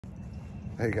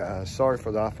Hey guys, sorry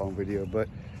for the iPhone video, but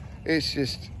it's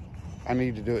just, I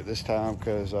need to do it this time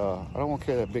because I don't want to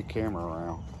carry that big camera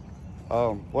around.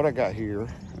 What I got here,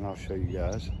 and I'll show you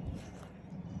guys,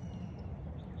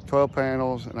 12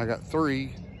 panels, and I got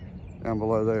 3 down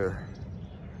below there.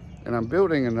 And I'm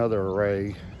building another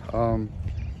array. I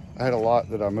had a lot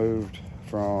that I moved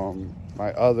from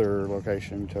my other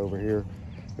location to over here.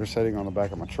 They're sitting on the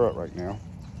back of my truck right now.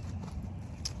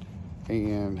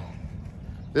 And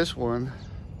this one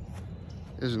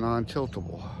is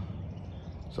non-tiltable,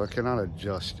 so I cannot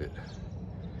adjust it.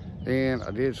 And I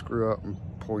did screw up and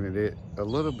pointed it a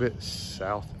little bit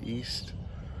southeast,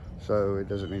 so it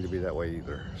doesn't need to be that way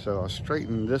either. So I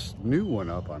straightened this new one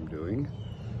up I'm doing.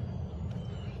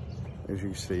 As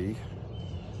you see,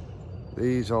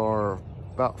 these are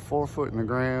about 4 foot in the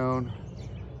ground,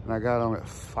 and I got them at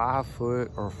 5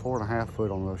 foot or 4.5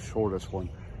 foot on the shortest one,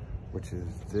 which is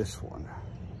this one.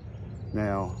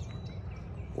 Now,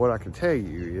 what I can tell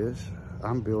you is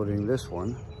I'm building this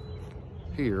one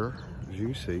here, as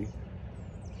you see,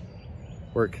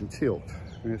 where it can tilt.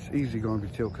 And it's easy going to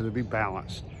be tilt because it'll be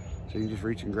balanced. So you just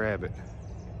reach and grab it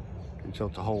and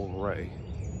tilt the whole array.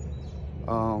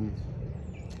 It'll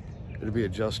be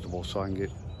adjustable so I can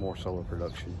get more solar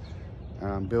production.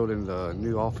 I'm building the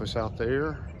new office out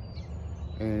there.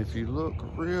 And if you look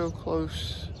real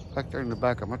close back there in the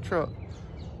back of my truck,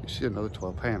 you see another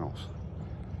 12 panels.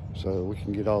 So we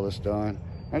can get all this done.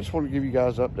 I just want to give you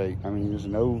guys an update. I mean, there's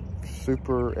no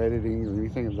super editing or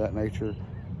anything of that nature.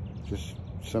 Just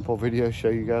simple video, show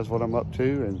you guys what I'm up to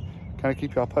and kind of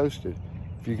keep y'all posted.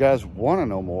 If you guys want to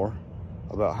know more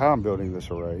about how I'm building this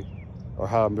array or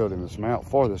how I'm building this mount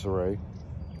for this array,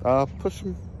 put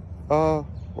some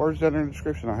words down in the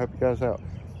description. I'll help you guys out.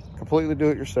 Completely do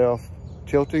it yourself,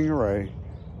 tilting array.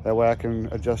 That way I can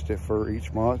adjust it for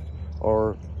each month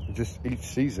or just each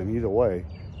season, either way,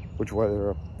 which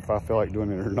whether if I feel like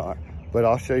doing it or not. But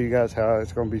I'll show you guys how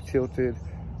it's going to be tilted.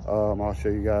 I'll show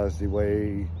you guys the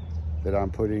way that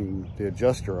I'm putting the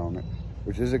adjuster on it,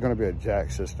 which isn't going to be a jack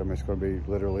system. It's going to be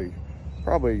literally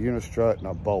probably a unistrut and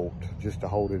a bolt just to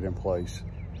hold it in place,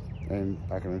 and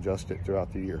I can adjust it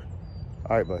throughout the year.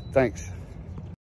 All right, bud, thanks.